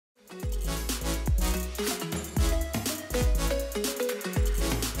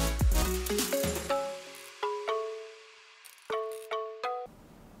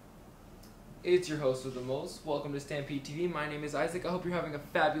It's your host with the most. Welcome to Stampede TV. My name is Isaac. I hope you're having a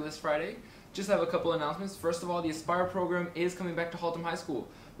fabulous Friday. Just have a couple announcements. First of all, the Aspire program is coming back to Haltom High School.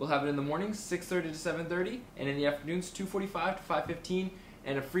 We'll have it in the mornings, 6:30 to 7:30, and in the afternoons, 2:45 to 5:15,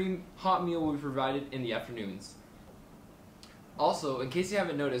 and a free hot meal will be provided in the afternoons. Also, in case you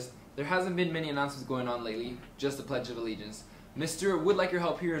haven't noticed, there hasn't been many announcements going on lately, just the Pledge of Allegiance. Ms. Stewart would like your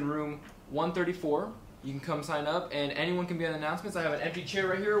help here in room 134. You can come sign up, and anyone can be on the announcements. I have an empty chair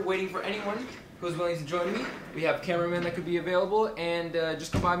right here waiting for anyone who's willing to join me. We have cameramen that could be available, and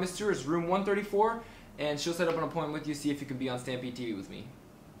just come by Ms. Stewart's room 134, and she'll set up an appointment with you, see if you can be on Stampede TV with me.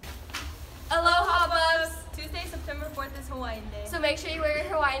 Aloha, Bubs! Tuesday, September 4th is Hawaiian Day. So make sure you wear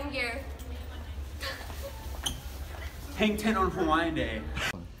your Hawaiian gear. Hang 10 on Hawaiian Day.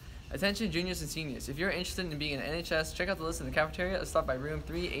 Attention juniors and seniors, if you're interested in being an NHS, check out the list in the cafeteria or stop by room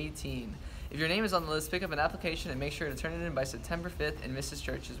 318. If your name is on the list, pick up an application and make sure to turn it in by September 5th in Mrs.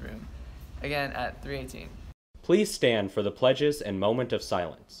 Church's room. Again, at 318. Please stand for the pledges and moment of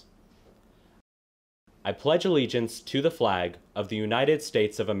silence. I pledge allegiance to the flag of the United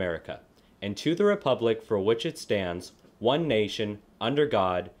States of America and to the republic for which it stands, one nation, under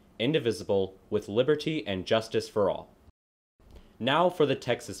God, indivisible, with liberty and justice for all. Now for the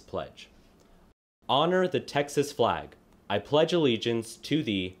Texas Pledge. Honor the Texas flag. I pledge allegiance to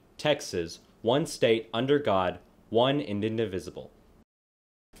thee, Texas, one state under God, one and indivisible.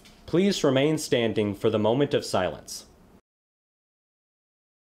 Please remain standing for the moment of silence.